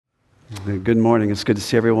Good morning. It's good to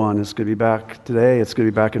see everyone. It's good to be back today. It's good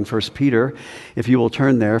to be back in 1 Peter. If you will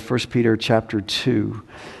turn there, 1 Peter chapter 2.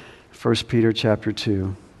 1 Peter chapter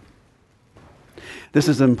 2. This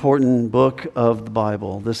is an important book of the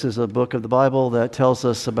Bible. This is a book of the Bible that tells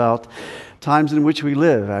us about times in which we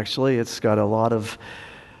live, actually. It's got a lot of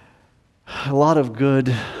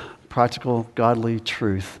good, practical, godly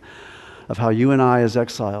truth of how you and I as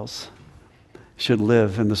exiles should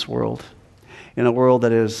live in this world. In a world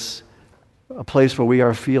that is a place where we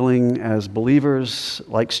are feeling as believers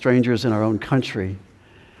like strangers in our own country.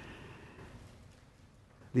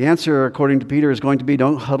 The answer, according to Peter, is going to be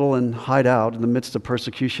don't huddle and hide out in the midst of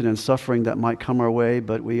persecution and suffering that might come our way,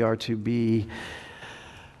 but we are to be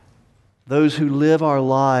those who live our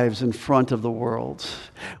lives in front of the world.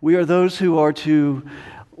 We are those who are to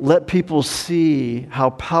let people see how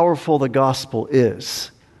powerful the gospel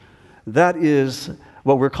is. That is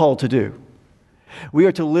what we're called to do. We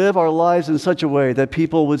are to live our lives in such a way that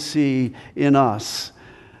people would see in us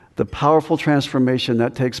the powerful transformation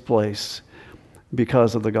that takes place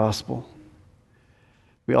because of the gospel.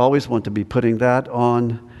 We always want to be putting that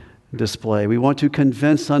on display. We want to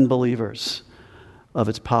convince unbelievers of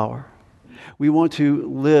its power. We want to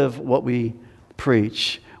live what we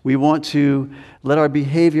preach. We want to let our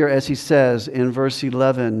behavior, as he says in verse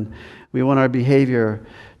 11, we want our behavior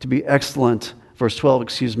to be excellent, verse 12,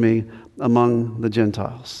 among the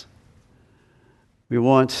Gentiles. We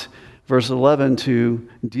want, verse 11, to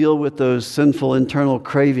deal with those sinful internal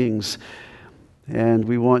cravings, and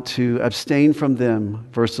we want to abstain from them,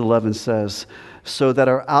 verse 11 says, so that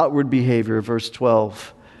our outward behavior, verse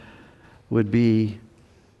 12, would be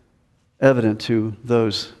evident to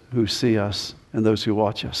those who see us and those who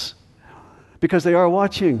watch us. Because they are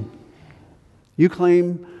watching. You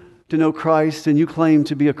claim to know Christ and you claim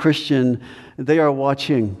to be a Christian, they are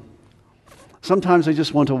watching. Sometimes they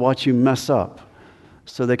just want to watch you mess up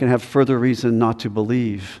so they can have further reason not to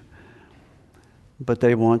believe. But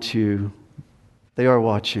they are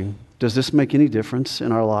watching. Does this make any difference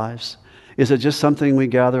in our lives? Is it just something we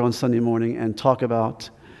gather on Sunday morning and talk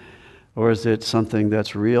about? Or is it something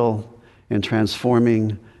that's real and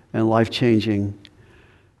transforming and life-changing?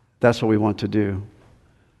 That's what we want to do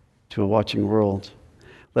to a watching world.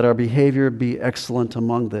 Let our behavior be excellent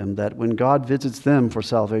among them, that when God visits them for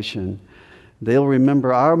salvation, they'll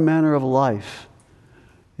remember our manner of life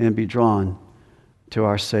and be drawn to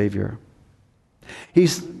our Savior. He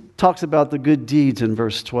talks about the good deeds in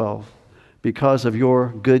verse 12. Because of your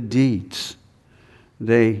good deeds,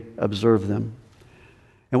 they observe them.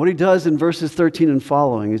 And what he does in verses 13 and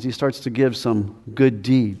following is he starts to give some good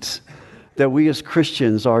deeds that we as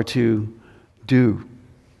Christians are to do.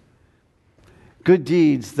 Good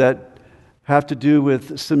deeds that have to do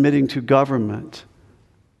with submitting to government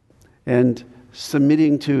and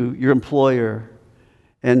submitting to your employer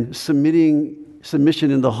and submission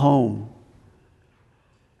in the home.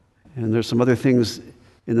 And there's some other things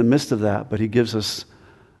in the midst of that, but he gives us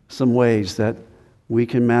some ways that we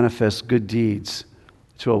can manifest good deeds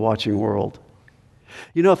to a watching world.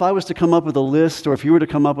 You know, if I was to come up with a list, or if you were to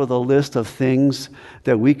come up with a list of things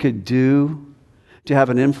that we could do to have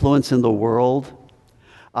an influence in the world,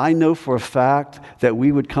 I know for a fact that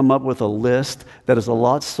we would come up with a list that is a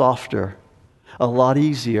lot softer, a lot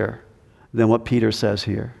easier than what Peter says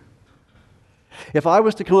here. If I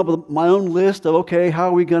was to come up with my own list of, okay, how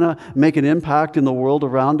are we going to make an impact in the world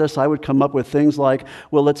around us, I would come up with things like,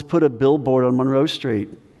 well, let's put a billboard on Monroe Street.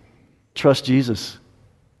 Trust Jesus.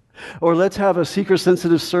 Or let's have a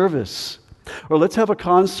seeker-sensitive service. Or let's have a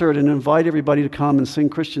concert and invite everybody to come and sing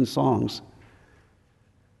Christian songs.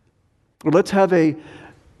 Or let's have a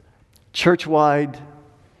church-wide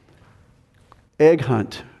egg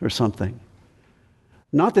hunt or something.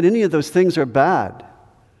 Not that any of those things are bad.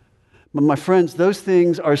 But my friends, those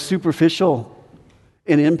things are superficial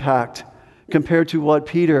in impact compared to what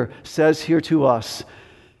Peter says here to us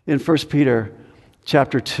in 1 Peter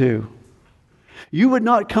chapter 2. You would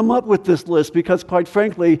not come up with this list because, quite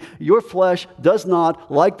frankly, your flesh does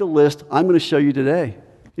not like the list I'm going to show you today.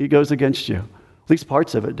 It goes against you. At least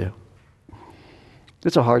parts of it do.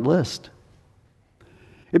 It's a hard list.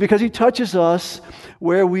 And because he touches us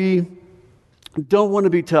where we don't want to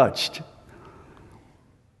be touched.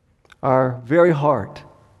 Our very heart,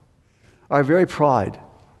 our very pride,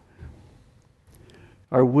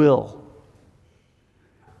 our will.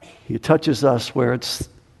 He touches us where it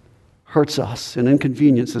hurts us and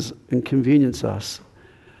inconveniences us,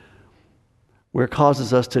 where it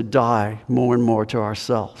causes us to die more and more to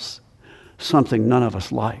ourselves, something none of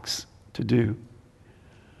us likes to do.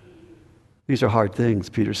 These are hard things,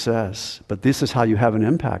 Peter says, but this is how you have an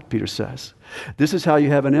impact, Peter says. This is how you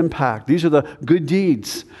have an impact. These are the good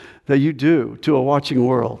deeds that you do to a watching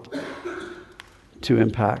world to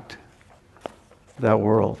impact that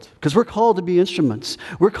world. Because we're called to be instruments.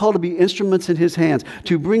 We're called to be instruments in his hands,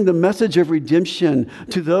 to bring the message of redemption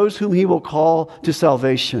to those whom he will call to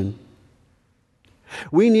salvation.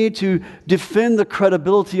 We need to defend the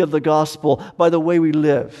credibility of the gospel by the way we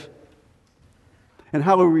live and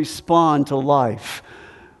how we respond to life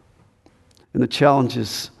and the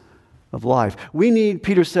challenges of life. We need,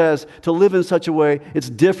 Peter says, to live in such a way it's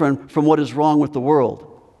different from what is wrong with the world.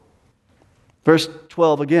 Verse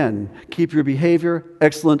 12 again, keep your behavior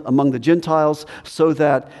excellent among the Gentiles, so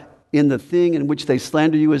that in the thing in which they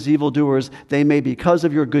slander you as evildoers, they may, because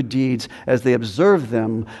of your good deeds, as they observe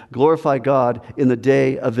them, glorify God in the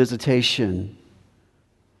day of visitation.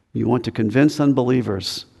 You want to convince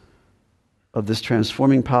unbelievers of this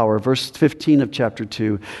transforming power. Verse 15 of chapter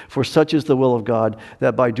 2, for such is the will of God,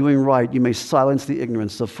 that by doing right you may silence the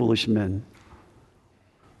ignorance of foolish men.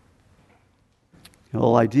 The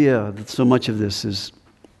whole idea that so much of this is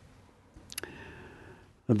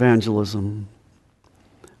evangelism.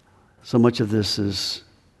 So much of this is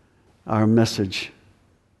our message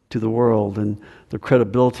to the world and the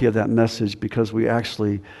credibility of that message because we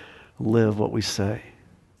actually live what we say.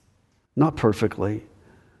 Not perfectly,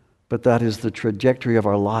 but that is the trajectory of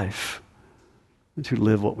our life, to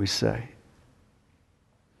live what we say.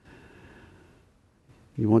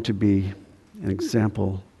 You want to be an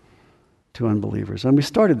example to unbelievers. And we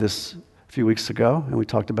started this a few weeks ago, and we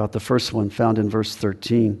talked about the first one found in verse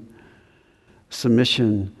 13.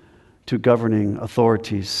 Submission to governing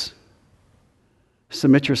authorities.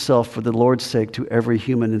 Submit yourself for the Lord's sake to every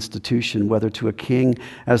human institution, whether to a king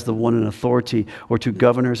as the one in authority, or to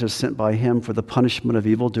governors as sent by him for the punishment of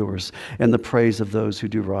evildoers and the praise of those who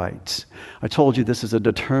do right. I told you this is a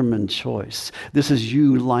determined choice. This is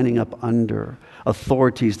you lining up under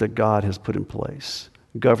authorities that God has put in place.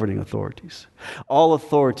 Governing authorities. All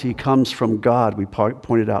authority comes from God, we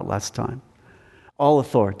pointed out last time. All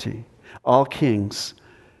authority, all kings,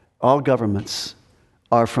 all governments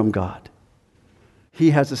are from God.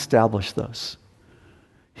 He has established those.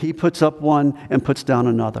 He puts up one and puts down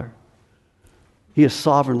another. He is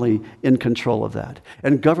sovereignly in control of that.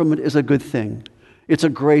 And government is a good thing. It's a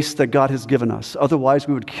grace that God has given us. Otherwise,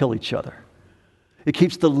 we would kill each other. It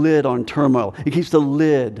keeps the lid on turmoil. It keeps the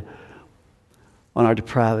lid on our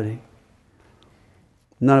depravity.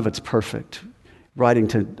 None of it's perfect. Writing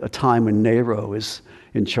to a time when Nero is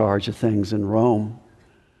in charge of things in Rome.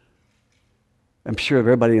 I'm sure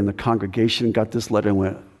everybody in the congregation got this letter and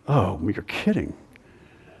went, oh, you're kidding.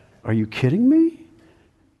 Are you kidding me?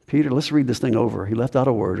 Peter, let's read this thing over. He left out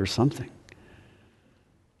a word or something.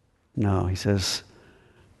 No, he says,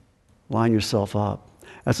 line yourself up.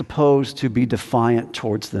 As opposed to be defiant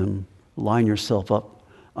towards them, line yourself up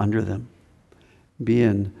under them. Be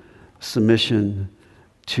in submission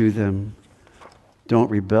to them. Don't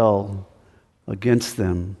rebel against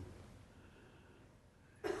them.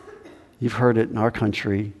 You've heard it in our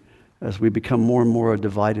country as we become more and more a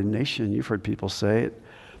divided nation. You've heard people say it.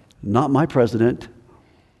 Not my president.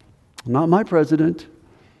 Not my president.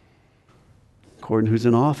 According to who's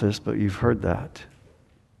in office, but you've heard that.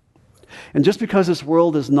 And just because this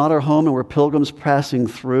world is not our home and we're pilgrims passing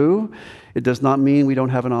through, it does not mean we don't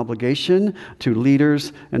have an obligation to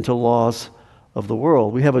leaders and to laws of the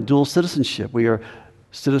world. We have a dual citizenship. We are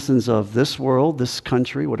citizens of this world, this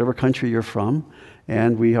country, whatever country you're from,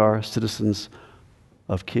 and we are citizens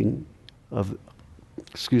of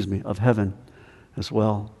heaven as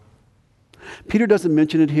well. Peter doesn't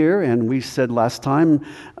mention it here, and we said last time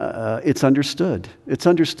it's understood. It's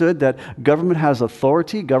understood that government has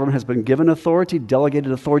authority. Government has been given authority,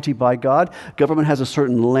 delegated authority by God. Government has a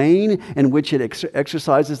certain lane in which it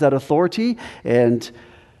exercises that authority. And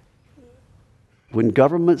when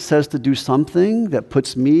government says to do something that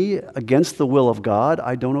puts me against the will of God,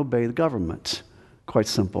 I don't obey the government. Quite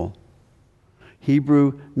simple.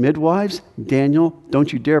 Hebrew midwives, Daniel,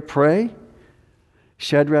 don't you dare pray.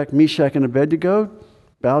 Shadrach, Meshach, and Abednego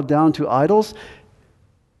bowed down to idols.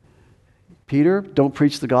 Peter, don't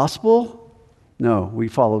preach the gospel. No, we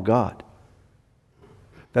follow God.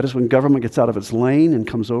 That is when government gets out of its lane and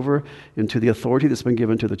comes over into the authority that's been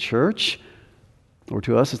given to the church or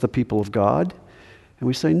to us as the people of God. And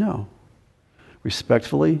we say no.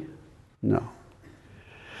 Respectfully, no.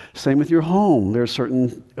 Same with your home. There's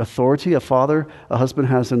certain authority a husband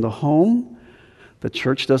has in the home The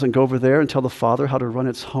church doesn't go over there and tell the father how to run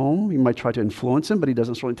its home. You might try to influence him, but he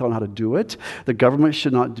doesn't really tell him how to do it. The government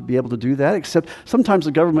should not be able to do that, except sometimes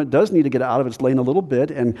the government does need to get out of its lane a little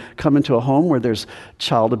bit and come into a home where there's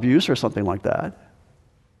child abuse or something like that.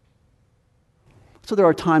 So there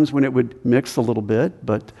are times when it would mix a little bit,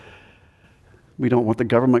 but we don't want the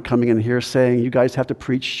government coming in here saying, you guys have to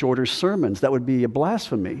preach shorter sermons. That would be a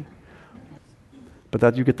blasphemy. But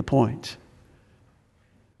that you get the point.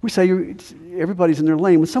 We say everybody's in their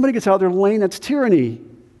lane. When somebody gets out of their lane, that's tyranny.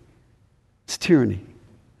 It's tyranny.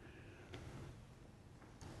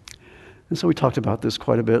 And so we talked about this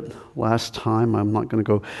quite a bit last time. I'm not going to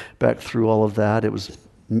go back through all of that. It was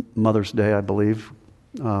Mother's Day, I believe.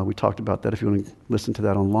 We talked about that if you want to listen to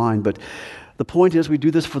that online. But the point is, we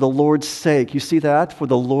do this for the Lord's sake. You see that? For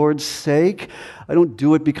the Lord's sake. I don't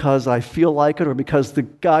do it because I feel like it or because the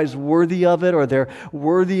guy's worthy of it or they're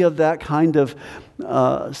worthy of that kind of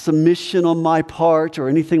submission on my part or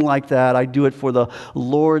anything like that. I do it for the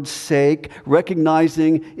Lord's sake,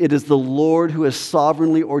 recognizing it is the Lord who has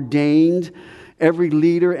sovereignly ordained every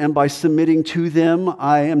leader, and by submitting to them,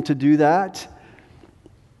 I am to do that.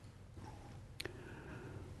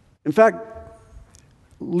 In fact,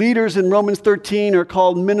 leaders in Romans 13 are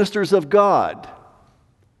called ministers of God.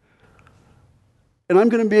 And I'm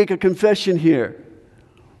going to make a confession here.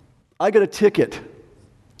 I got a ticket,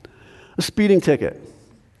 a speeding ticket,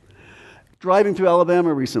 driving through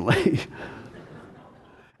Alabama recently.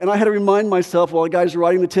 And I had to remind myself while the guy's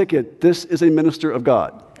writing the ticket, this is a minister of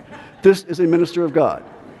God. This is a minister of God.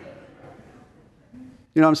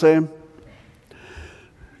 You know what I'm saying?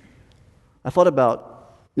 I thought about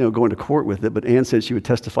going to court with it, but Ann said she would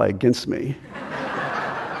testify against me.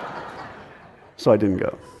 So I didn't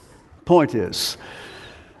go. Point is,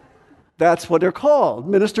 that's what they're called,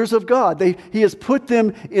 ministers of God. He has put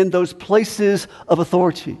them in those places of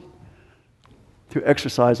authority to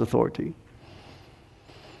exercise authority.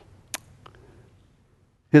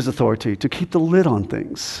 His authority to keep the lid on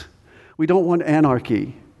things. We don't want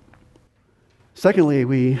anarchy. Secondly,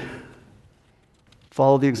 we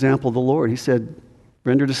follow the example of the Lord. He said,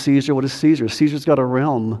 render to Caesar what is Caesar. Caesar's got a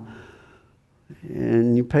realm,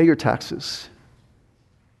 and you pay your taxes.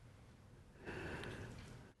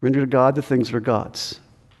 Render to God the things that are God's.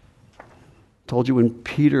 I told you when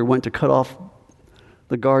Peter went to cut off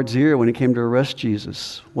the guard's ear when he came to arrest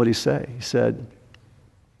Jesus, what did he say? He said,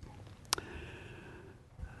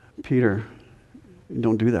 Peter,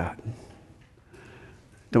 don't do that.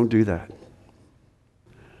 Don't do that.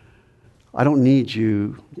 I don't need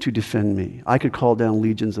you to defend me. I could call down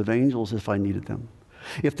legions of angels if I needed them.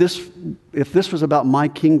 If this was about my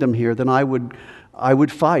kingdom here, then I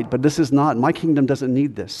would fight, but this is not. My kingdom doesn't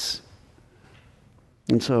need this.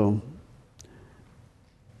 And so,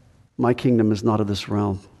 my kingdom is not of this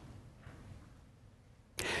realm.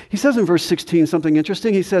 He says in verse 16 something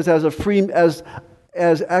interesting. He says,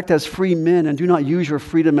 act as free men and do not use your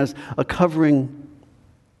freedom as a covering.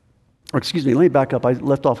 Or excuse me, let me back up. I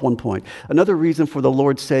left off one point. Another reason for the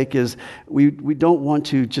Lord's sake is we don't want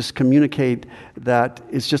to just communicate that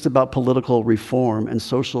it's just about political reform and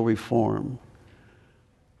social reform.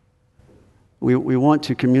 We want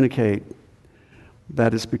to communicate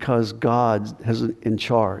that it's because God is in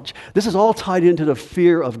charge. This is all tied into the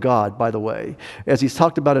fear of God, by the way, as he's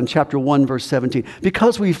talked about in chapter 1, verse 17.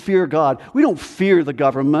 Because we fear God, we don't fear the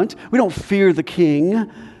government. We don't fear the king.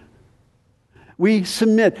 We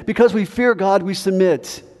submit. Because we fear God, we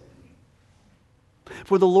submit.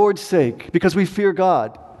 For the Lord's sake, because we fear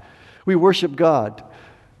God, we worship God.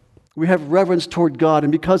 We have reverence toward God,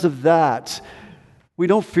 and because of that, we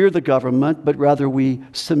don't fear the government, but rather we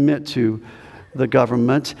submit to the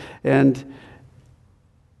government. And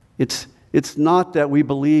it's not that we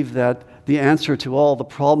believe that the answer to all the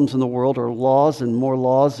problems in the world are laws and more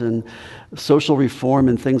laws and social reform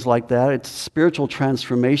and things like that. It's spiritual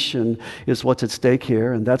transformation is what's at stake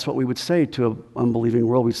here, and that's what we would say to an unbelieving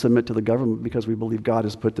world. We submit to the government because we believe God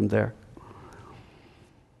has put them there.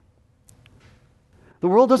 The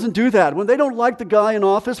world doesn't do that. When they don't like the guy in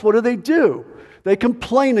office, what do? They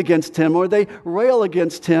complain against him, or they rail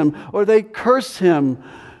against him, or they curse him,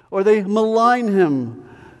 or they malign him.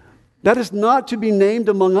 That is not to be named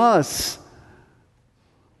among us.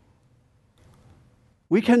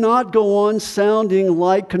 We cannot go on sounding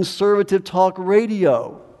like conservative talk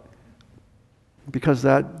radio because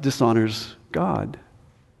that dishonors God.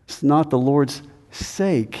 It's not the Lord's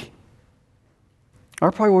sake.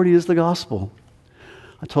 Our priority is the gospel.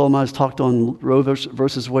 I told him I was talked on Roe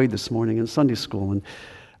versus Wade this morning in Sunday school, and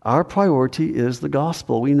our priority is the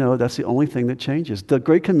gospel. We know that's the only thing that changes. The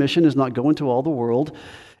Great Commission is not go into all the world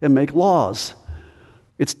and make laws.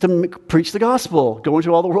 It's to preach the gospel. Go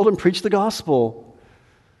into all the world and preach the gospel.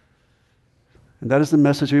 And that is the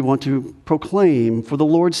message we want to proclaim for the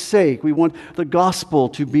Lord's sake. We want the gospel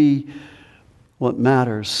to be what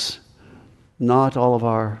matters, not all of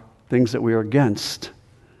our things that we are against.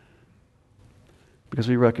 Because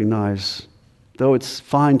we recognize, though it's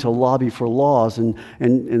fine to lobby for laws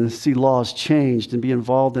and see laws changed and be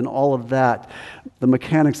involved in all of that, the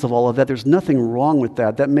mechanics of all of that, there's nothing wrong with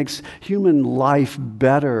that. That makes human life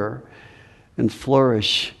better and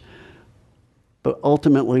flourish. But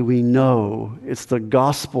ultimately, we know it's the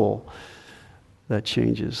gospel that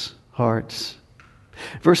changes hearts.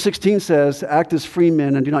 Verse 16 says, act as free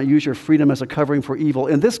men and do not use your freedom as a covering for evil.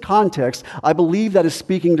 In this context, I believe that is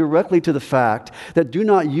speaking directly to the fact that do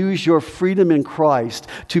not use your freedom in Christ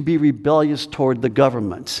to be rebellious toward the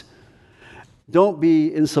government. Don't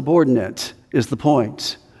be insubordinate, is the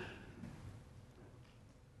point.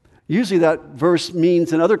 Usually that verse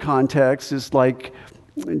means in other contexts is like,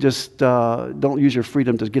 just don't use your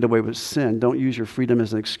freedom to get away with sin. Don't use your freedom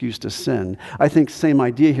as an excuse to sin. I think same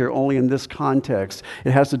idea here, only in this context.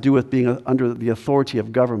 It has to do with being under the authority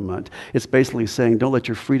of government. It's basically saying, don't let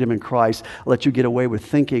your freedom in Christ let you get away with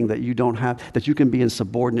thinking that you don't have, that you can be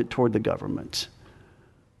insubordinate toward the government.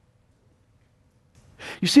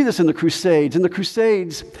 You see this in the Crusades. In the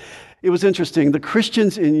Crusades, it was interesting. The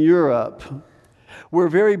Christians in Europe were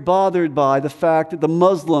very bothered by the fact that the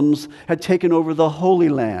Muslims had taken over the Holy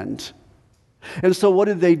Land. And so what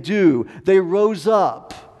did they do? They rose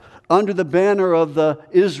up under the banner of the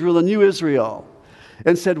New Israel,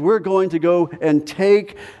 and said, we're going to go and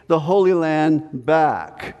take the Holy Land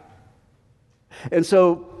back. And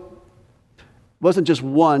so it wasn't just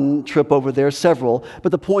one trip over there, several,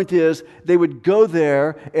 but the point is they would go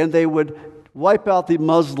there and they would wipe out the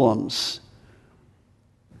Muslims,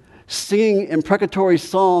 singing imprecatory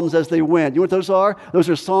psalms as they went. You know what those are? Those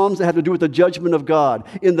are psalms that have to do with the judgment of God.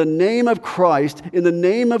 In the name of Christ, in the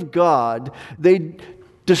name of God, they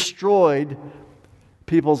destroyed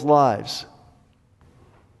people's lives.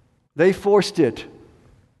 They forced it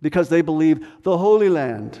because they believed the Holy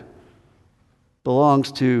Land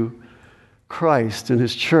belongs to Christ and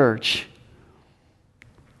His church.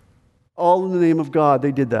 All in the name of God,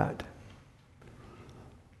 they did that.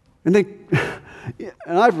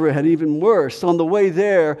 And I've read even worse. On the way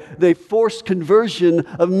there, they forced conversion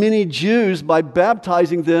of many Jews by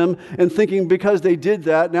baptizing them and thinking because they did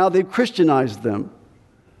that, now they've Christianized them.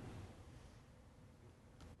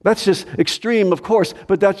 That's just extreme, of course,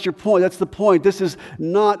 but that's your point. That's the point. This is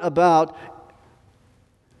not about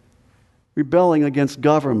rebelling against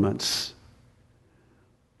governments.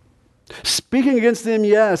 Speaking against them,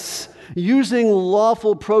 yes. Using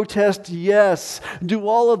lawful protest, yes. Do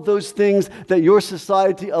all of those things that your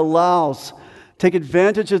society allows. Take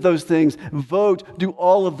advantage of those things. Vote. Do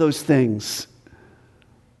all of those things.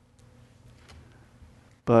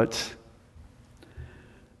 But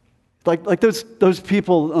like those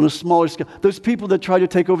people on a smaller scale, those people that tried to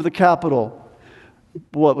take over the Capitol,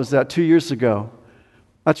 what was that, 2 years ago?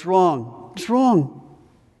 That's wrong. It's wrong.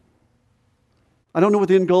 I don't know what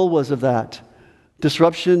the end goal was of that.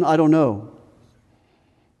 Disruption, I don't know.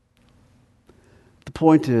 The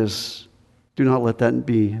point is, do not let that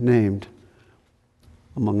be named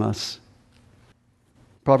among us.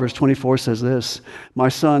 Proverbs 24 says this, my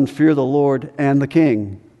son, fear the Lord and the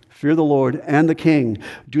king. Fear the Lord and the king.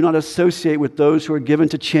 Do not associate with those who are given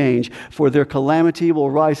to change, for their calamity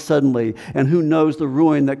will rise suddenly, and who knows the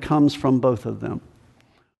ruin that comes from both of them.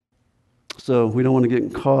 So we don't want to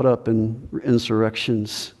get caught up in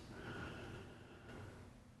insurrections.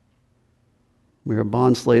 We are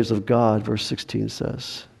bond slaves of God, verse 16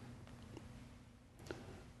 says.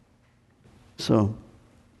 So,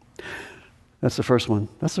 that's the first one.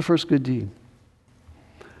 That's the first good deed.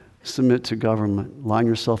 Submit to government. Line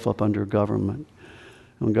yourself up under government.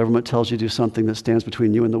 And when government tells you to do something that stands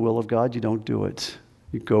between you and the will of God, you don't do it.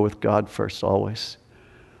 You go with God first, always.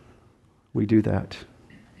 We do that.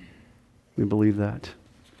 We believe that.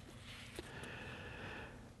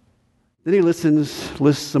 Then he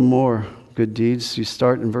lists some more good deeds. You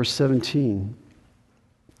start in verse 17.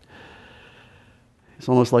 It's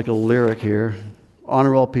almost like a lyric here.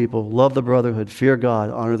 Honor all people, love the brotherhood, fear God,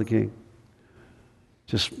 honor the king.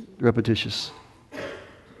 Just repetitious.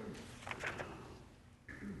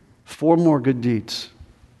 4 more good deeds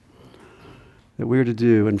that we are to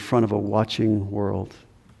do in front of a watching world.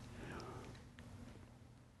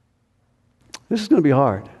 This is going to be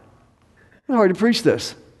hard. It's hard to preach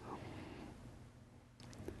this.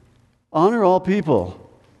 Honor all people.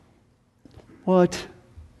 What?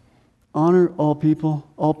 Honor all people?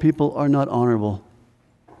 All people are not honorable.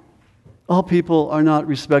 All people are not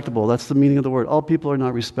respectable. That's the meaning of the word. All people are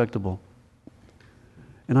not respectable.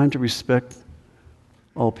 And I'm to respect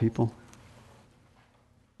all people.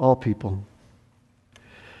 All people.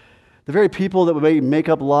 The very people that may make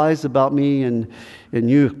up lies about me and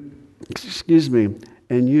you,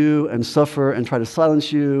 and you, and suffer and try to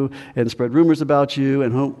silence you and spread rumors about you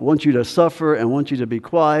and want you to suffer and want you to be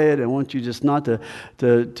quiet and want you just not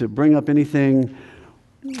to bring up anything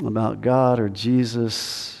about God or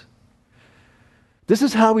Jesus. This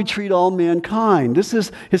is how we treat all mankind. This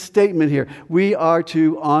is his statement here. We are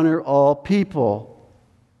to honor all people.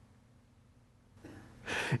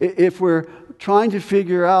 If we're trying to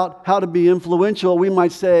figure out how to be influential, we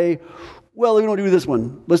might say, well, we don't do this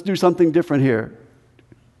one. Let's do something different here.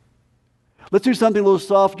 Let's do something a little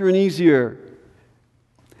softer and easier.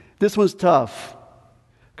 This one's tough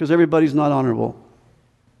because everybody's not honorable.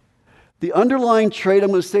 The underlying trait,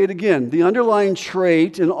 I'm going to say it again, the underlying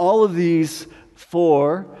trait in all of these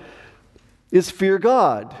four is fear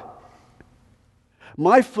God.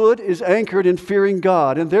 My foot is anchored in fearing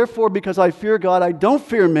God, and therefore, because I fear God, I don't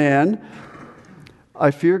fear man. I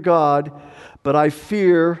fear God, but I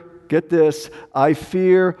fear, get this, I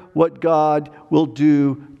fear what God will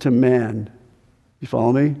do to man. You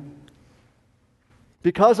follow me?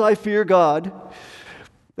 Because I fear God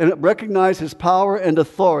and recognize his power and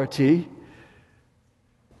authority,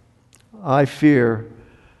 I fear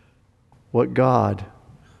what God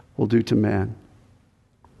will do to man.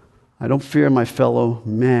 I don't fear my fellow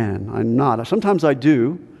man. I'm not. Sometimes I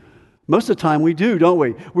do. Most of the time we do, don't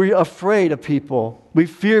we? We're afraid of people. We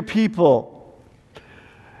fear people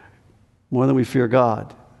more than we fear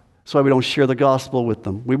God. That's why we don't share the gospel with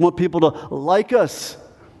them. We want people to like us.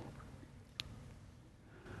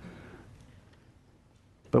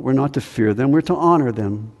 But we're not to fear them. We're to honor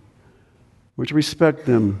them. We're to respect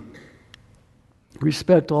them.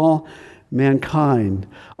 Respect all mankind.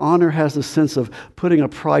 Honor has a sense of putting a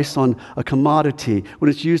price on a commodity. When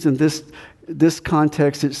it's used in this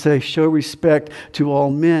context, it says, show respect to all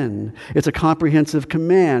men. It's a comprehensive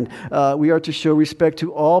command. We are to show respect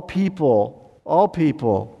to all people. All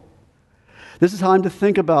people. This is how I'm to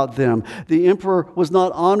think about them. The emperor was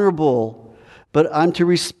not honorable, but I'm to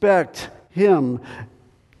respect him.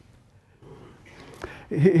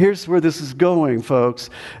 Here's where this is going, folks.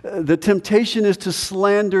 The temptation is to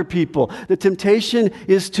slander people. The temptation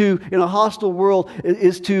is to, in a hostile world,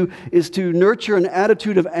 is to nurture an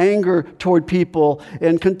attitude of anger toward people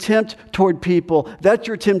and contempt toward people. That's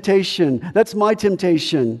your temptation. That's my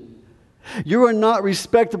temptation. You are not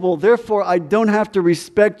respectable, therefore I don't have to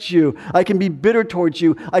respect you. I can be bitter towards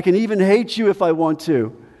you. I can even hate you if I want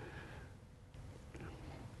to.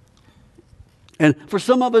 And for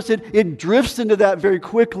some of us, it drifts into that very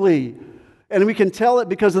quickly. And we can tell it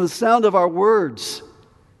because of the sound of our words.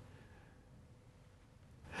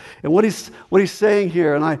 And what he's saying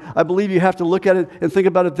here, and I believe you have to look at it and think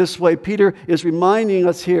about it this way. Peter is reminding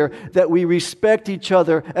us here that we respect each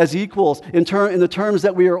other as equals in the terms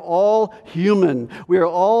that we are all human. We are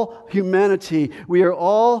all humanity. We are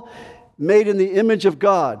all made in the image of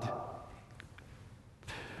God.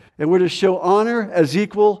 And we're to show honor as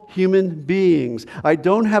equal human beings. I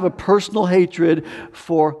don't have a personal hatred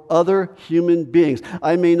for other human beings.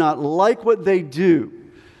 I may not like what they do,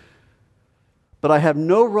 but I have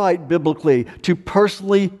no right biblically to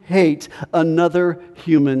personally hate another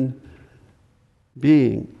human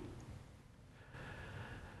being.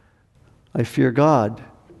 I fear God.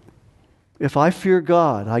 If I fear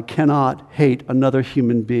God, I cannot hate another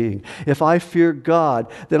human being. If I fear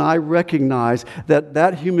God, then I recognize that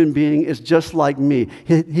that human being is just like me.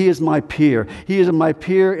 He is my peer. He is my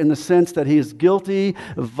peer in the sense that he is guilty,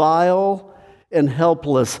 vile, and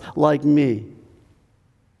helpless like me.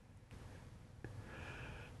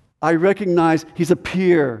 I recognize he's a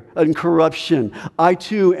peer in corruption. I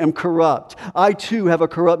too am corrupt. I too have a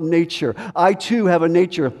corrupt nature. I too have a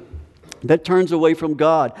nature that turns away from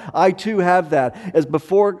God. I too have that. As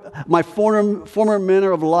before my former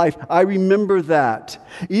manner of life, I remember that.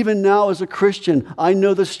 Even now as a Christian, I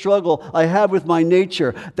know the struggle I have with my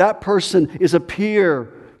nature. That person is a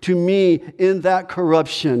peer to me in that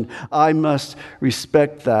corruption. I must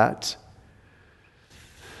respect that.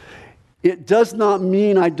 It does not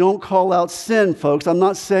mean I don't call out sin, folks. I'm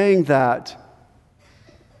not saying that.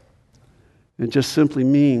 It just simply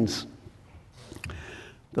means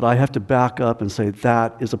that I have to back up and say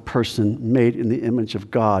that is a person made in the image of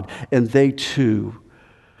God. And they too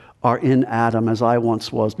are in Adam as I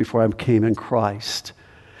once was before I came in Christ.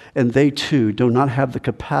 And they too do not have the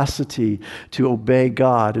capacity to obey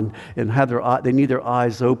God and have they need their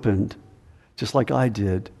eyes opened, just like I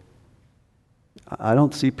did. I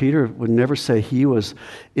don't see Peter would never say he was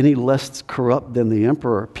any less corrupt than the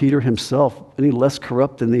emperor. Peter himself, any less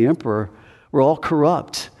corrupt than the emperor. We're all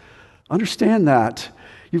corrupt. Understand that.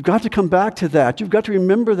 You've got to come back to that. You've got to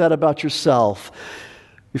remember that about yourself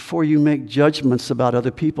before you make judgments about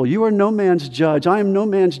other people. You are no man's judge. I am no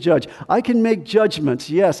man's judge. I can make judgments.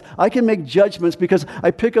 Yes, I can make judgments because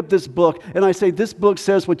I pick up this book and I say, this book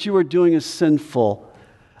says what you are doing is sinful.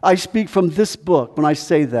 I speak from this book when I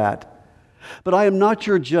say that. But I am not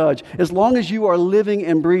your judge. As long as you are living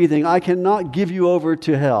and breathing, I cannot give you over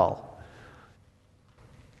to hell.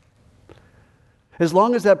 As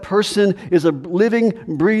long as that person is a living,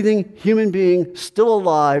 breathing human being, still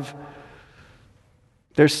alive,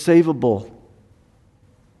 they're savable.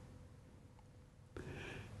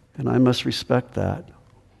 And I must respect that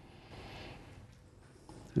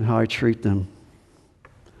and how I treat them.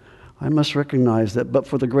 I must recognize that, but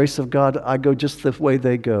for the grace of God, I go just the way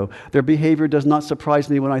they go. Their behavior does not surprise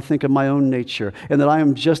me when I think of my own nature and that I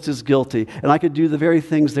am just as guilty and I could do the very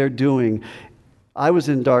things they're doing. I was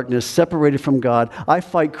in darkness, separated from God. I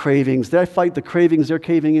fight cravings. I fight the cravings they're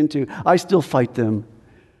caving into. I still fight them.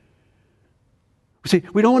 See,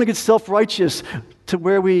 we don't want to get self-righteous to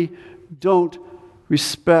where we don't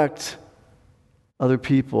respect other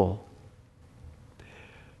people.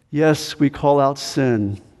 Yes, we call out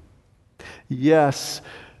sin. Yes,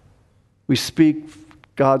 we speak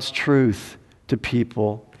God's truth to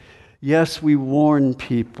people. Yes, we warn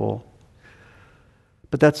people.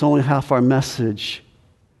 But that's only half our message.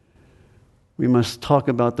 We must talk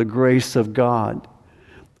about the grace of God.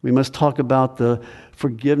 We must talk about the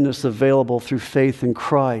forgiveness available through faith in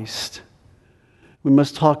Christ. We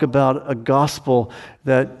must talk about a gospel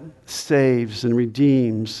that saves and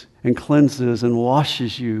redeems and cleanses and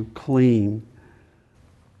washes you clean.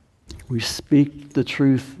 We speak the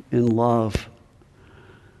truth in love.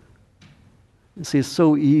 You see, it's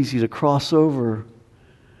so easy to cross over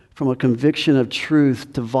from a conviction of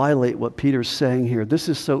truth to violate what Peter's saying here. This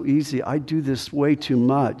is so easy. I do this way too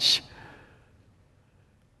much.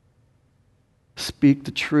 Speak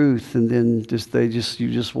the truth, and then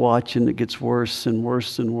you just watch, and it gets worse and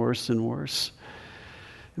worse and worse and worse.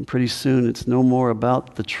 And pretty soon, it's no more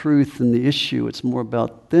about the truth and the issue. It's more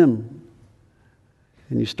about them.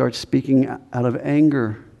 And you start speaking out of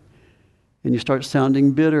anger, and you start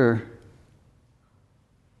sounding bitter.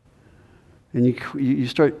 And you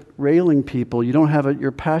start railing people. You don't have it.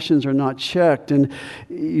 Your passions are not checked, and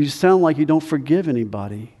you sound like you don't forgive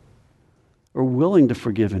anybody or willing to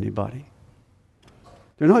forgive anybody.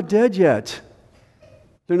 They're not dead yet.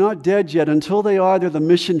 They're not dead yet. Until they are, they're the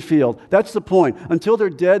mission field. That's the point. Until they're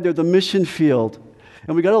dead, they're the mission field.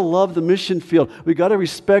 And we got to love the mission field. We got to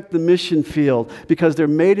respect the mission field because they're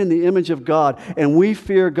made in the image of God, and we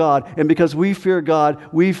fear God. And because we fear God,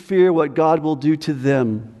 we fear what God will do to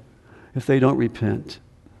them if they don't repent.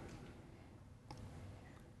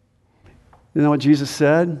 You know what Jesus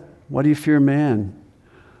said? Why do you fear man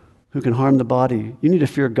who can harm the body? You need to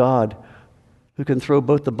fear God who can throw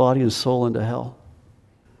both the body and soul into hell.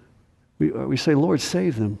 We say, Lord,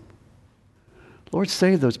 save them. Lord,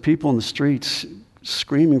 save those people in the streets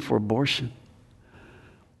screaming for abortion.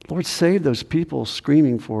 Lord, save those people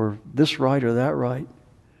screaming for this right or that right.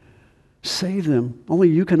 Save them. Only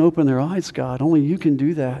you can open their eyes, God. Only you can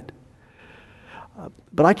do that.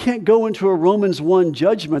 But I can't go into a Romans 1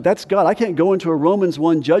 judgment. That's God. I can't go into a Romans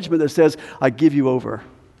 1 judgment that says, I give you over.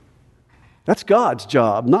 That's God's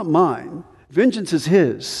job, not mine. Vengeance is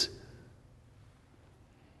His.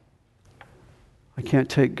 I can't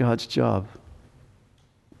take God's job.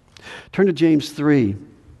 Turn to James 3.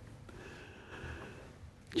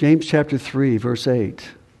 James chapter 3, verse 8.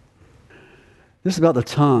 This is about the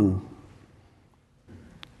tongue.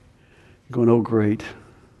 You're going, oh great,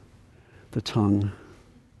 the tongue.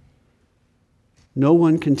 No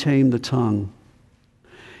one can tame the tongue.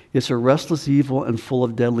 It's a restless evil and full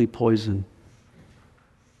of deadly poison.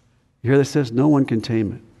 You hear that says no one can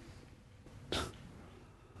tame it.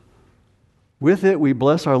 With it we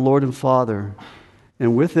bless our Lord and Father,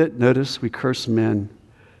 and with it, notice, we curse men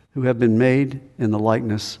who have been made in the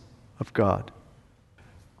likeness of God.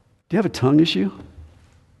 Do you have a tongue issue?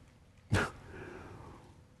 Do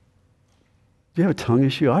you have a tongue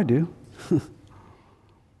issue? I do.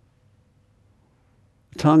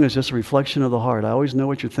 Tongue is just a reflection of the heart. I always know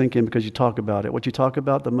what you're thinking because you talk about it. What you talk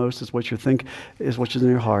about the most is what you think is what's in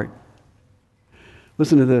your heart.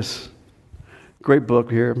 Listen to this. Great book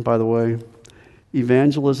here, by the way.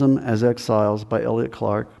 Evangelism as Exiles by Elliot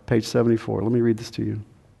Clark, page 74. Let me read this to you.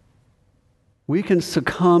 We can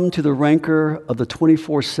succumb to the rancor of the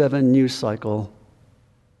 24/7 news cycle,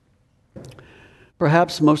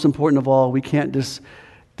 Perhaps most important of all, we can't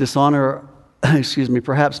dishonor,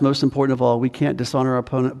 perhaps most important of all, we can't dishonor our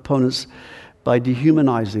opponents by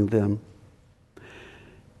dehumanizing them.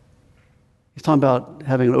 He's talking about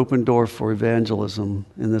having an open door for evangelism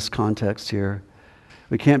in this context here.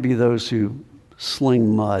 We can't be those who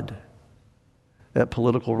sling mud at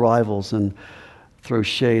political rivals and throw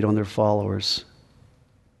shade on their followers.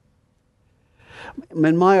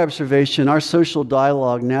 In my observation, our social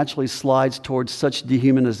dialogue naturally slides towards such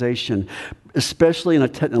dehumanization, especially in a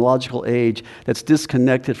technological age that's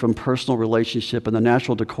disconnected from personal relationship and the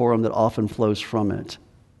natural decorum that often flows from it.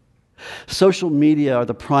 Social media are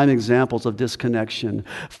the prime examples of disconnection,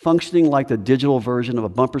 functioning like the digital version of a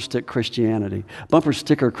bumper sticker Christianity.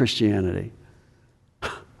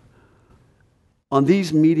 On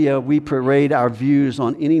these media, we parade our views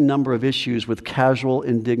on any number of issues with casual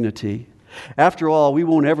indignity. After all, we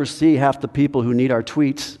won't ever see half the people who read our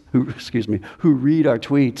tweets.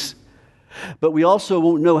 But we also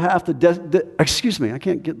won't know half I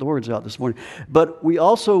can't get the words out this morning. But we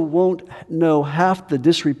also won't know half the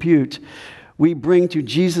disrepute we bring to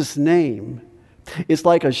Jesus' name. It's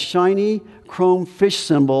like a shiny chrome fish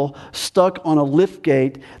symbol stuck on a lift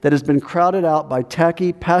gate that has been crowded out by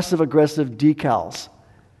tacky, passive-aggressive decals.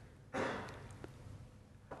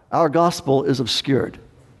 Our gospel is obscured.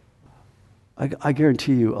 I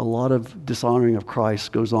guarantee you a lot of dishonoring of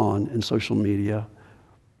Christ goes on in social media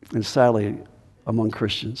and sadly among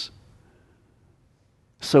Christians.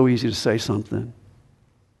 So easy to say something.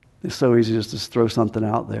 It's so easy just to throw something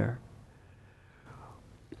out there.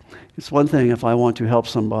 It's one thing if I want to help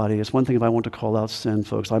somebody. It's one thing if I want to call out sin,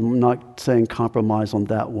 folks. I'm not saying compromise on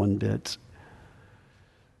that one bit.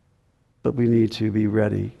 But we need to be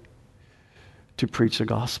ready to preach the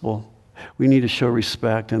gospel. We need to show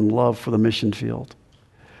respect and love for the mission field,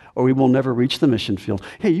 or we will never reach the mission field.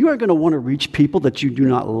 Hey, you are going to want to reach people that you do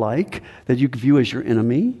not like, that you view as your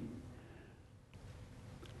enemy.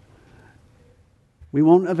 We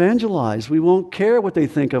won't evangelize. We won't care what they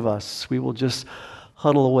think of us. We will just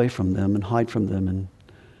huddle away from them and hide from them. And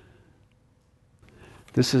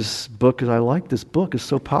I like this book. It's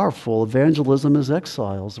so powerful. Evangelism is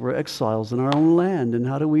exiles. We're exiles in our own land. And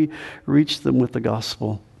how do we reach them with the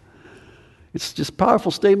gospel? It's just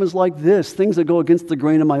powerful statements like this, things that go against the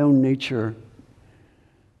grain of my own nature.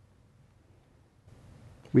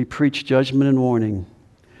 We preach judgment and warning,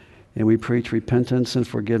 and we preach repentance and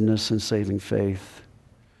forgiveness and saving faith.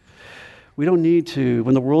 We don't need to,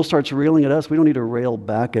 when the world starts railing at us, we don't need to rail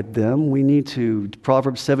back at them. We need to,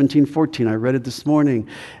 Proverbs 17:14, I read it this morning,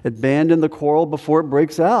 abandon the quarrel before it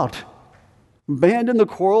breaks out. Abandon the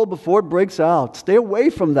quarrel before it breaks out. Stay away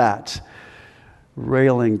from that.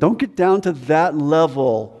 Railing. Don't get down to that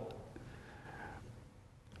level.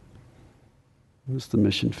 It's the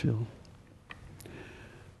mission field.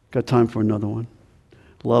 Got time for another one.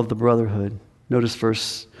 Love the brotherhood. Notice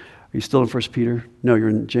verse. Are you still in 1 Peter? No, you're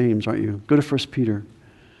in James, aren't you? Go to 1 Peter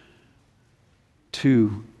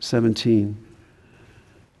 2:17.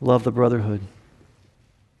 Love the brotherhood.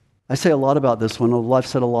 I say a lot about this one. I've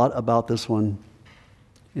said a lot about this one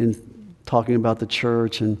in talking about the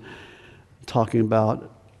church and talking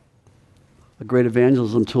about a great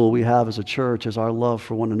evangelism tool we have as a church is our love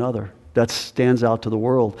for one another. That stands out to the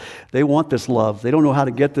world. They want this love. They don't know how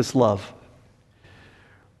to get this love.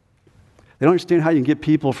 They don't understand how you can get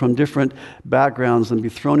people from different backgrounds and be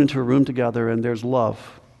thrown into a room together and there's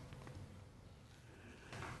love.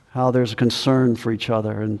 How there's a concern for each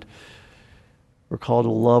other, and we're called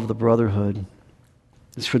to love the brotherhood.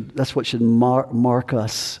 That's what should mark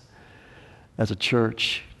us as a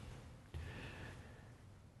church.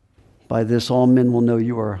 By this, all men will know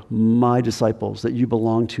you are my disciples, that you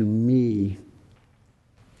belong to me.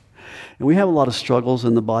 And we have a lot of struggles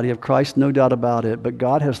in the body of Christ, no doubt about it, but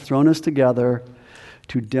God has thrown us together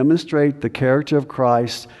to demonstrate the character of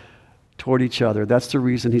Christ toward each other. That's the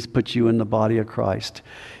reason He's put you in the body of Christ.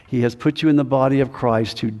 He has put you in the body of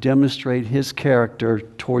Christ to demonstrate His character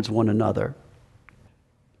towards one another.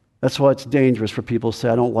 That's why it's dangerous for people to say,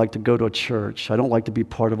 I don't like to go to a church. I don't like to be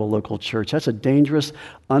part of a local church. That's a dangerous,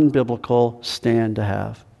 unbiblical stand to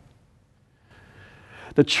have.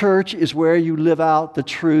 The church is where you live out the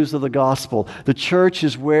truths of the gospel. The church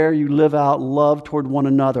is where you live out love toward one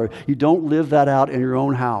another. You don't live that out in your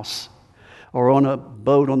own house or on a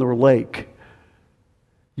boat on the lake.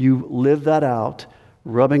 You live that out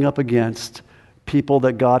rubbing up against people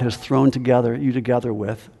that God has thrown you together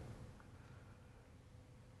with.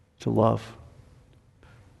 To love,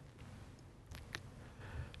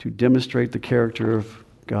 to demonstrate the character of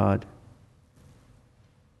God.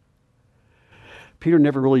 Peter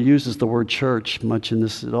never really uses the word church much in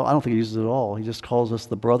this at all. I don't think he uses it at all. He just calls us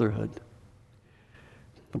the brotherhood.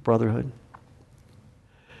 The brotherhood.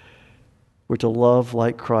 We're to love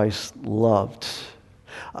like Christ loved.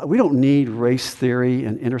 We don't need race theory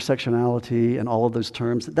and intersectionality and all of those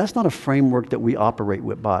terms. That's not a framework that we operate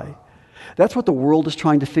by. That's what the world is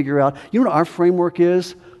trying to figure out. You know what our framework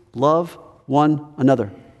is? Love one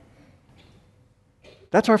another.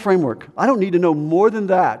 That's our framework. I don't need to know more than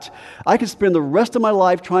that. I can spend the rest of my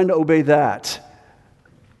life trying to obey that.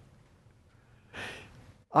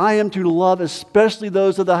 I am to love especially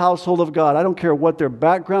those of the household of God. I don't care what their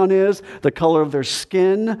background is, the color of their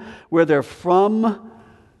skin, where they're from,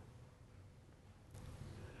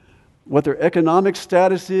 what their economic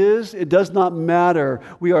status is. It does not matter.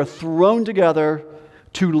 We are thrown together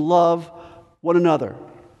to love one another,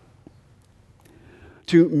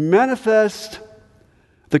 to manifest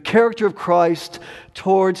the character of Christ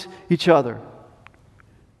towards each other.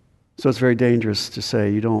 So it's very dangerous to say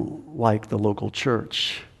you don't like the local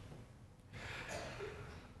church.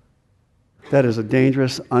 That is a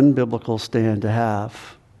dangerous, unbiblical stand to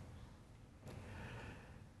have.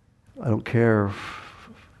 I don't care.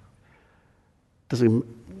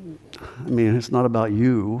 It's not about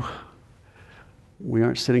you. We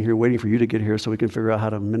aren't sitting here waiting for you to get here so we can figure out how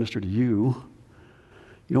to minister to you.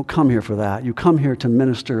 You don't come here for that. You come here to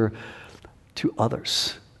minister to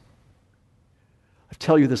others. I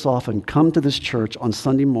tell you this often. Come to this church on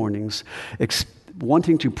Sunday mornings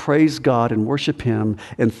wanting to praise God and worship Him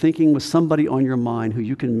and thinking with somebody on your mind who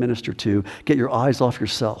you can minister to. Get your eyes off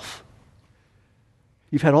yourself.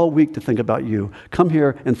 You've had all week to think about you. Come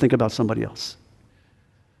here and think about somebody else.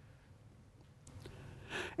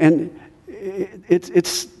 And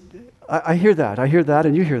I hear that,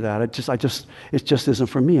 and you hear that. It just isn't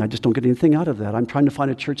for me. I just don't get anything out of that. I'm trying to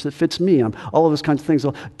find a church that fits me. All of those kinds of things.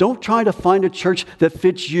 Don't try to find a church that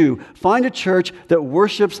fits you. Find a church that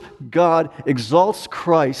worships God, exalts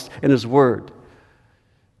Christ and His Word.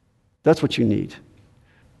 That's what you need.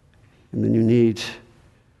 And then you need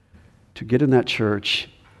to get in that church,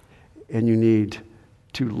 and you need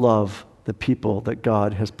to love the people that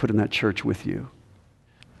God has put in that church with you.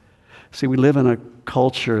 See, we live in a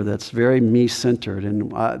culture that's very me-centered,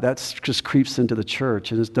 and that just creeps into the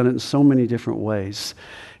church, and it's done it in so many different ways.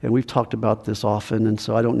 And we've talked about this often, and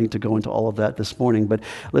so I don't need to go into all of that this morning. But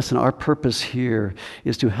listen, our purpose here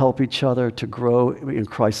is to help each other to grow in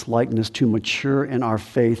Christ's likeness, to mature in our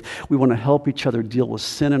faith. We want to help each other deal with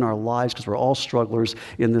sin in our lives because we're all strugglers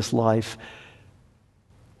in this life.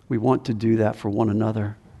 We want to do that for one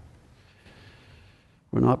another.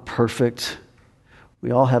 We're not perfect. We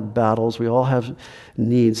all have battles, we all have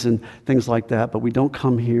needs and things like that, but we don't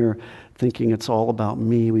come here thinking it's all about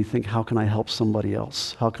me. We think, how can I help somebody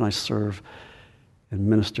else? How can I serve and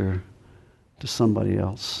minister to somebody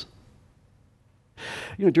else?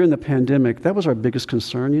 During the pandemic, that was our biggest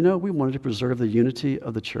concern. We wanted to preserve the unity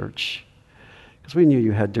of the church because we knew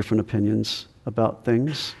you had different opinions about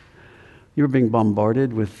things. You were being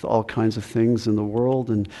bombarded with all kinds of things in the world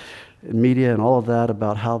and media and all of that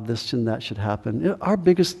about how this and that should happen. Our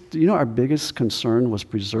biggest concern was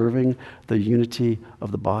preserving the unity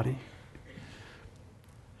of the body.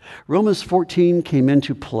 Romans 14 came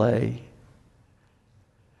into play.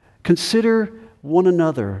 Consider one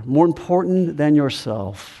another more important than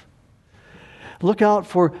yourself. Look out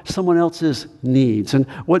for someone else's needs and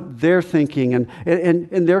what they're thinking and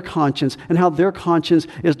their conscience and how their conscience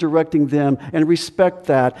is directing them, and respect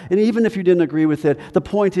that. And even if you didn't agree with it, the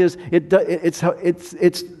point is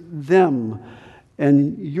it's them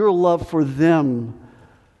and your love for them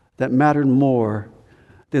that mattered more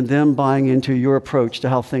than them buying into your approach to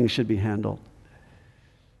how things should be handled.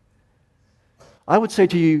 I would say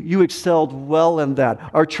to you, you excelled well in that.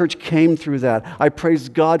 Our church came through that. I praise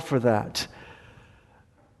God for that.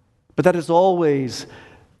 But that is always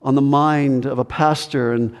on the mind of a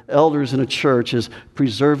pastor and elders in a church, is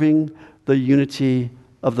preserving the unity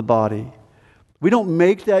of the body. We don't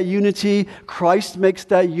make that unity. Christ makes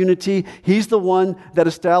that unity. He's the one that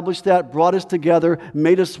established that, brought us together,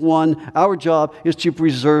 made us one. Our job is to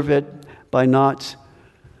preserve it by not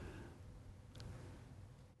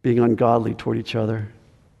being ungodly toward each other,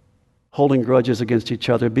 holding grudges against each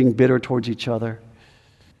other, being bitter towards each other.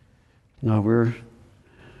 No, we're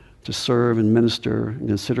to serve and minister and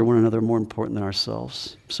consider one another more important than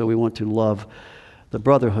ourselves. So we want to love the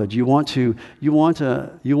brotherhood. You want to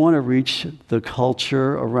reach the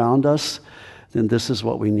culture around us, then this is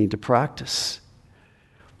what we need to practice.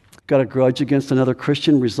 Got a grudge against another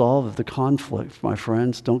Christian? Resolve the conflict, my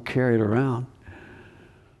friends. Don't carry it around.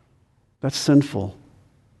 That's sinful.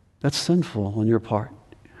 That's sinful on your part.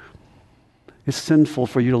 It's sinful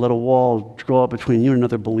for you to let a wall grow up between you and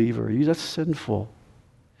another believer. That's sinful.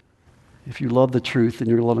 If you love the truth, then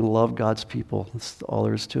you're going to love God's people. That's all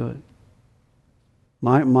there is to it.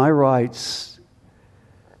 My rights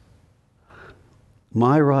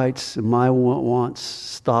and my wants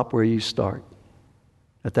stop where you start.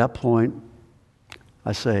 At that point,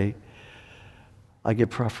 I say, I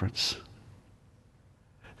give preference.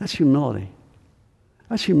 That's humility.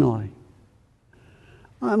 That's humility.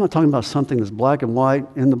 I'm not talking about something that's black and white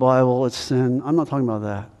in the Bible, it's sin. I'm not talking about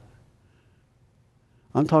that.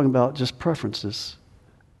 I'm talking about just preferences.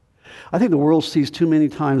 I think the world sees too many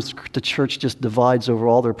times the church just divides over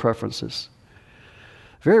all their preferences.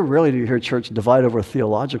 Very rarely do you hear a church divide over a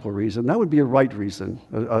theological reason. That would be a right reason,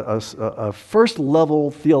 a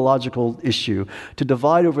first-level theological issue. To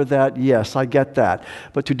divide over that, yes, I get that.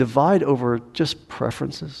 But to divide over just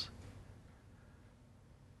preferences?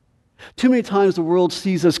 Too many times the world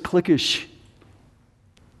sees us cliquish.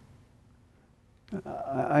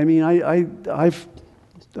 I mean, I've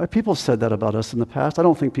people have said that about us in the past. I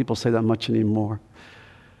don't think people say that much anymore.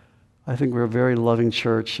 I think we're a very loving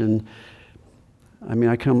church, and I mean,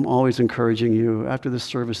 I come always encouraging you, after this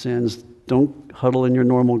service ends, don't huddle in your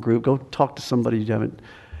normal group. Go talk to somebody you haven't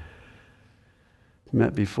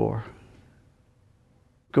met before.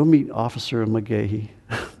 Go meet Officer McGahee.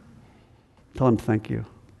 Tell him thank you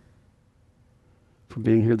for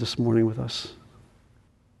being here this morning with us.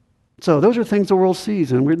 So those are things the world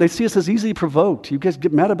sees, and they see us as easily provoked. You guys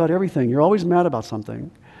get mad about everything. You're always mad about something.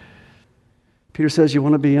 Peter says you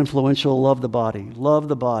want to be influential, love the body. Love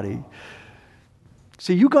the body.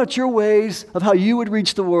 See, you got your ways of how you would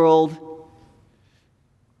reach the world,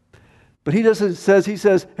 but he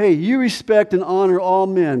says, hey, you respect and honor all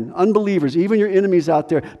men, unbelievers, even your enemies out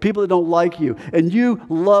there, people that don't like you, and you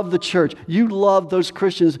love the church. You love those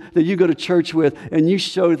Christians that you go to church with, and you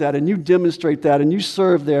show that, and you demonstrate that, and you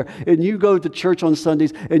serve there, and you go to church on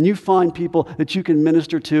Sundays, and you find people that you can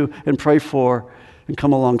minister to and pray for and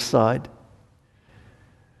come alongside.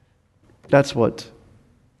 That's what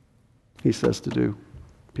he says to do.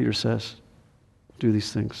 Peter says, do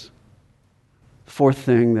these things. Fourth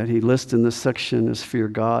thing that he lists in this section is fear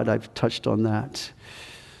God. I've touched on that.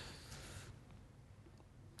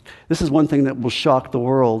 This is one thing that will shock the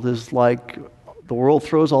world, is like the world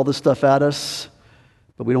throws all this stuff at us,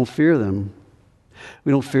 but we don't fear them.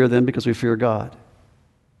 We don't fear them because we fear God.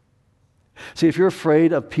 See, if you're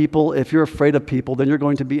afraid of people, then you're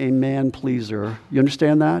going to be a man pleaser. You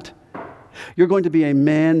understand that? You're going to be a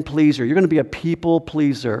man pleaser. You're going to be a people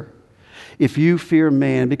pleaser if you fear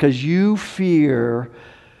man, because you fear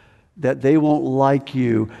that they won't like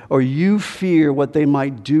you, or you fear what they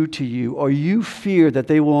might do to you, or you fear that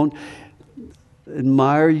they won't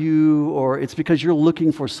admire you, or it's because you're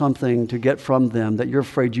looking for something to get from them that you're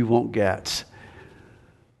afraid you won't get.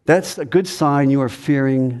 That's a good sign you are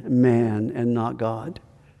fearing man and not God.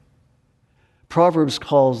 Proverbs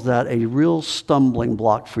calls that a real stumbling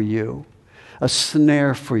block for you, a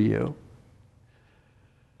snare for you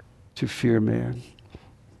to fear man.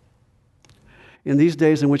 In these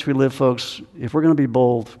days in which we live, folks, if we're going to be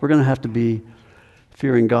bold, we're going to have to be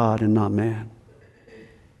fearing God and not man.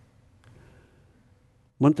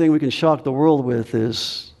 One thing we can shock the world with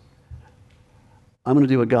is, I'm going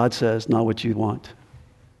to do what God says, not what you want.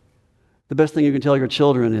 The best thing you can tell your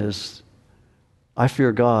children is, I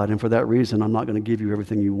fear God, and for that reason, I'm not going to give you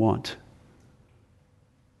everything you want.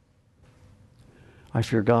 I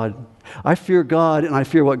fear God. I fear God, and I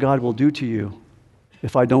fear what God will do to you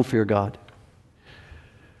if I don't fear God.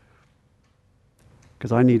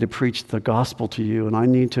 Because I need to preach the gospel to you, and I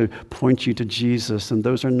need to point you to Jesus, and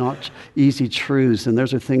those are not easy truths, and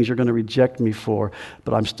those are things you're going to reject me for,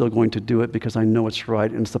 but I'm still going to do it because I know it's right,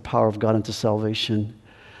 and it's the power of God unto salvation.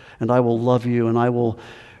 And I will love you, and I will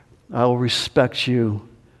respect you.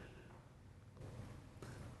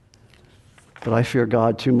 But I fear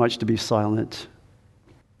God too much to be silent.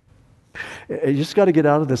 You just got to get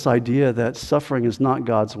out of this idea that suffering is not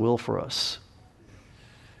God's will for us.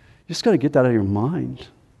 You just got to get that out of your mind.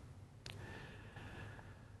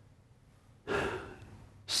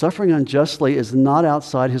 Suffering unjustly is not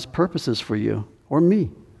outside His purposes for you or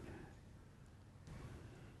me.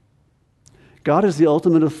 God is the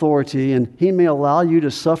ultimate authority, and He may allow you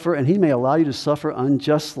to suffer, and He may allow you to suffer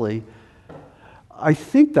unjustly. I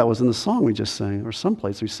think that was in the song we just sang, or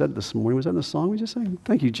someplace we said this morning. Was that in the song we just sang?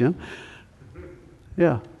 Thank you, Jim.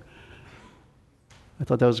 Yeah. I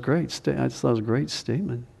thought that was great. I just thought it was a great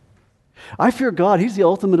statement. I fear God. He's the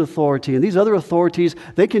ultimate authority. And these other authorities,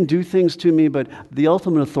 they can do things to me, but the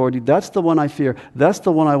ultimate authority, that's the one I fear. That's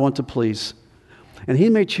the one I want to please. And he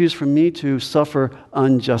may choose for me to suffer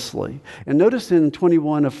unjustly. And notice in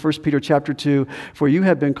 21 of 1 Peter chapter 2, for you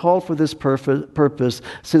have been called for this purpose,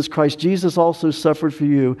 since Christ Jesus also suffered for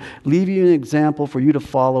you, leaving you an example for you to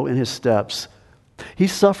follow in his steps. He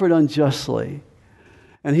suffered unjustly,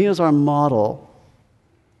 and he is our model.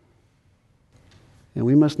 And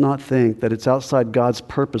we must not think that it's outside God's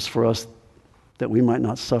purpose for us that we might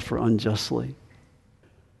not suffer unjustly.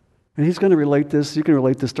 And he's going to relate this, you can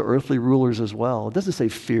relate this to earthly rulers as well. It doesn't say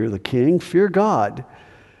fear the king, fear God.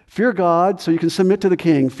 Fear God so you can submit to the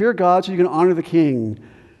king. Fear God so you can honor the king.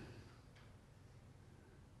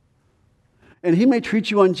 And he may treat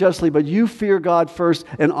you unjustly, but you fear God first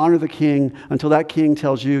and honor the king until that king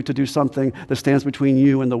tells you to do something that stands between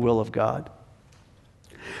you and the will of God.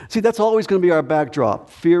 See, that's always going to be our backdrop,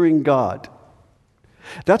 fearing God.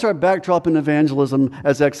 That's our backdrop in evangelism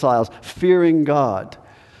as exiles, fearing God.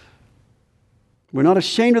 We're not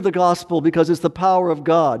ashamed of the gospel because it's the power of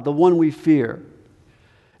God, the one we fear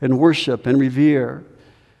and worship and revere.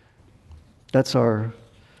 That's our...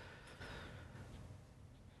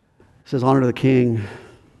 It says, honor the king.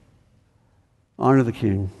 Honor the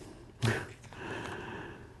king.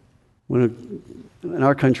 In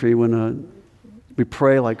our country, when we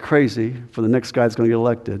pray like crazy for the next guy that's going to get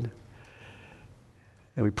elected,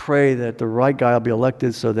 and we pray that the right guy will be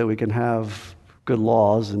elected so that we can have good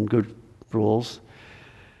laws and good rules.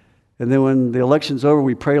 And then when the election's over,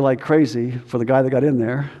 we pray like crazy for the guy that got in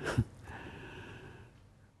there.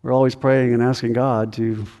 We're always praying and asking God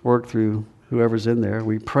to work through whoever's in there.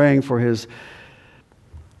 We're praying for that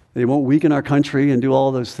he won't weaken our country and do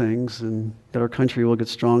all those things, and that our country will get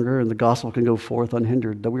stronger and the gospel can go forth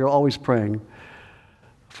unhindered. That we are always praying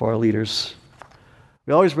for our leaders.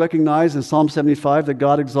 We always recognize in Psalm 75 that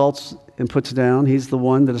God exalts and puts down. He's the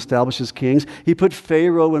one that establishes kings. He put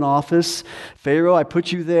Pharaoh in office. Pharaoh, I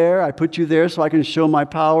put you there so I can show my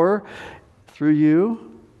power through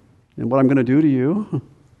you and what I'm going to do to you.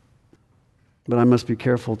 But I must be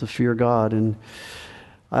careful to fear God. And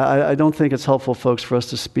I don't think it's helpful, folks, for us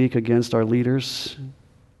to speak against our leaders.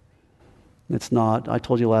 It's not. I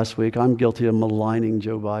told you last week, I'm guilty of maligning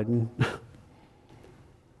Joe Biden.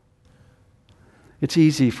 It's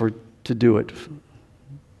easy to do it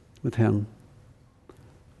with him. It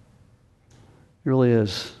really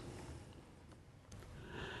is.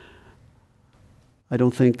 I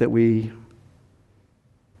think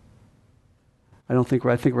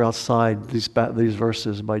we're outside these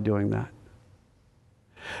verses by doing that.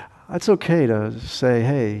 It's okay to say,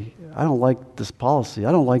 hey, I don't like this policy.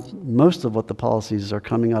 I don't like most of what the policies are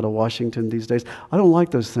coming out of Washington these days. I don't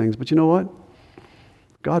like those things. But you know what?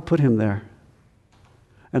 God put him there.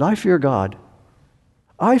 And I fear God.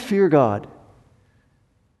 I fear God.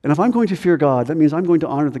 And if I'm going to fear God, that means I'm going to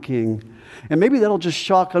honor the king. And maybe that'll just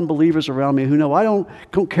shock unbelievers around me who know I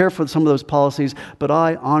don't care for some of those policies, but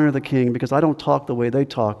I honor the king because I don't talk the way they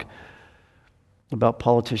talk about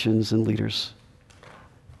politicians and leaders.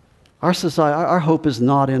 Our society, our hope is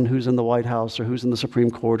not in who's in the White House or who's in the Supreme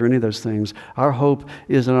Court or any of those things. Our hope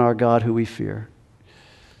is in our God who we fear.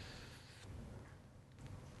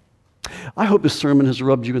 I hope this sermon has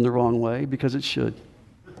rubbed you in the wrong way, because it should.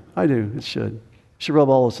 I do, it should. It should rub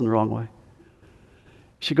all of us in the wrong way. It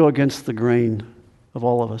should go against the grain of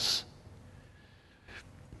all of us.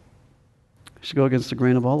 It should go against the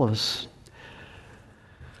grain of all of us.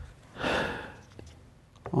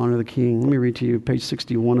 Honor the king. Let me read to you page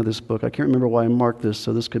 61 of this book. I can't remember why I marked this,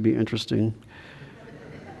 so this could be interesting.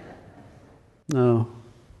 No.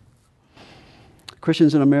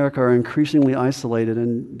 Christians in America are increasingly isolated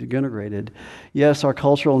and degenerated. Yes, our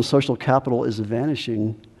cultural and social capital is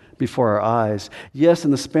vanishing before our eyes. Yes,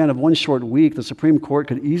 in the span of one short week, the Supreme Court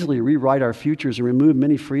could easily rewrite our futures and remove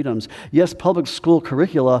many freedoms. Yes, public school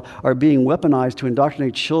curricula are being weaponized to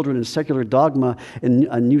indoctrinate children in secular dogma and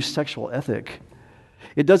a new sexual ethic.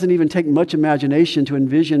 It doesn't even take much imagination to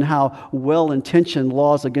envision how well-intentioned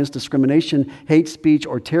laws against discrimination, hate speech,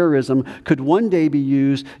 or terrorism could one day be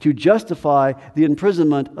used to justify the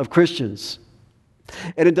imprisonment of Christians.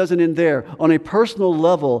 And it doesn't end there. On a personal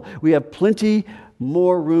level, we have plenty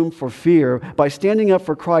more room for fear. By standing up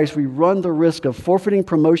for Christ, we run the risk of forfeiting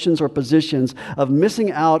promotions or positions, of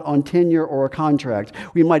missing out on tenure or a contract.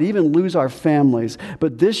 We might even lose our families.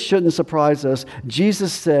 But this shouldn't surprise us.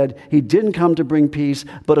 Jesus said he didn't come to bring peace,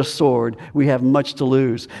 but a sword. We have much to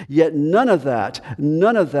lose. Yet none of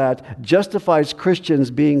that justifies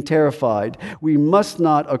Christians being terrified. We must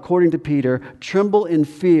not, according to Peter, tremble in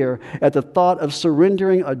fear at the thought of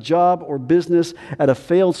surrendering a job or business at a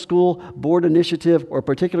failed school board initiative legislative or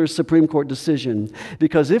particular Supreme Court decision.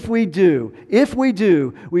 Because if we do,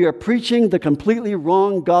 we are preaching the completely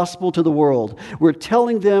wrong gospel to the world. We're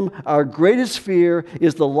telling them our greatest fear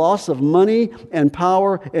is the loss of money and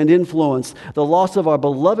power and influence, the loss of our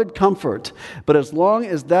beloved comfort. But as long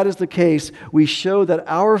as that is the case, we show that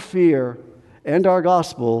our fear and our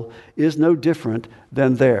gospel is no different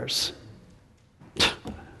than theirs.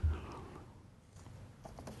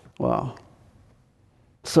 Wow.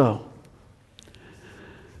 So,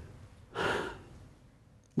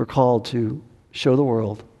 we're called to show the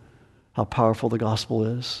world how powerful the gospel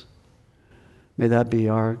is. May that be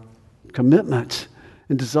our commitment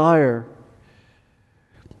and desire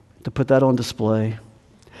to put that on display.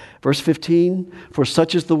 Verse 15, for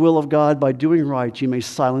such is the will of God, by doing right you may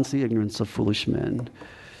silence the ignorance of foolish men.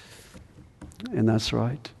 And that's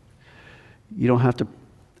right. You don't have to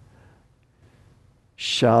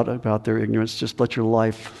shout about their ignorance. Just let your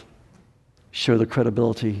life show the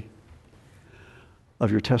credibility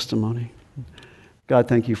of your testimony. God,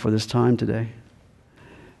 thank you for this time today.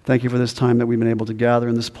 Thank you for this time that we've been able to gather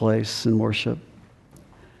in this place and worship.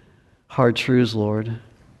 Hard truths, Lord.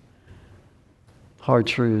 Hard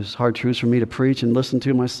truths for me to preach and listen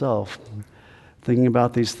to myself. Thinking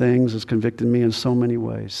about these things has convicted me in so many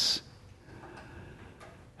ways.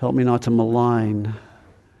 Help me not to malign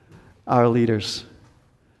our leaders,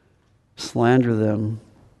 slander them,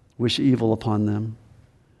 wish evil upon them,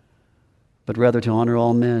 but rather to honor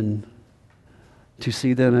all men, to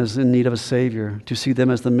see them as in need of a Savior, to see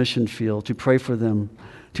them as the mission field, to pray for them,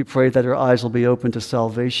 to pray that their eyes will be open to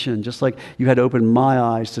salvation, just like you had opened my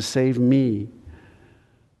eyes to save me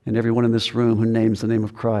and everyone in this room who names the name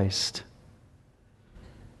of Christ.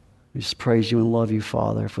 We just praise you and love you,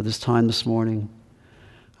 Father, for this time this morning.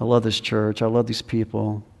 I love this church. I love these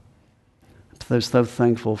people. I'm so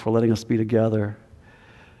thankful for letting us be together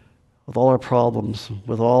with all our problems,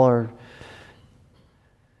 with all our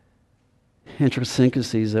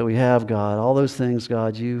idiosyncrasies that we have, God. All those things,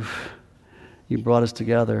 God, you brought us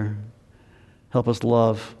together. Help us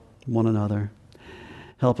love one another.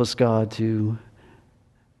 Help us, God, to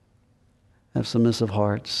have submissive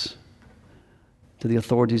hearts to the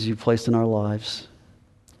authorities you've placed in our lives.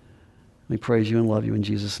 We praise you and love you in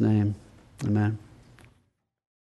Jesus' name. Amen.